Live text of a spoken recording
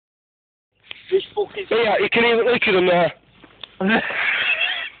This fucking... Yeah, you can even look at them there.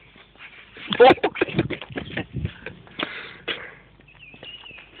 What's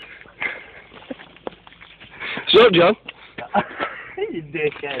up, John? You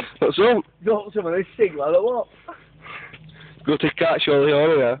dickhead. What's up? Got some of this thing like that, what? Go to catch all the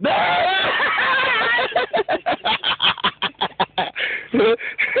owner there.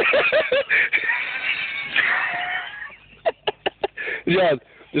 John,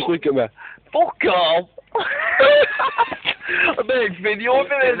 just look at me. Fuck off! I made a video of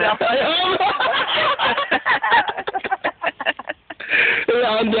it now.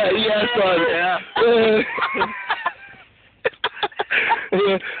 Yeah, son. Yeah.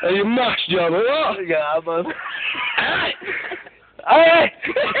 Are you mashed, John, or what? Yeah, man. Hey!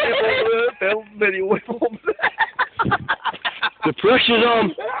 Film video with him. The pressure's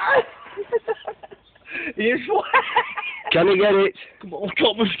on. You swear? Can you get it? Come on,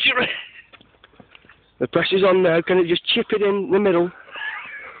 come on, Jerry. The pressure's on now. Can you just chip it in the middle?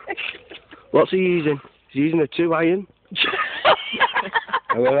 What's he using? He's using a 2 iron.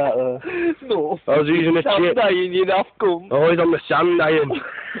 How about that? No. I was using a chip. Sand iron, you'd have come. Oh, he's on the sand iron.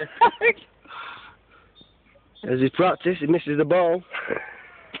 As he practice, he misses the ball.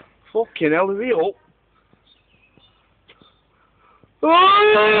 Fucking hell, hurry up.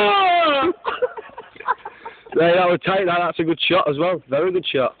 Oh! Right, that would take that. That's a good shot as well. Very good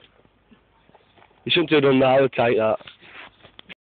shot. You shouldn't have done that. I would take that.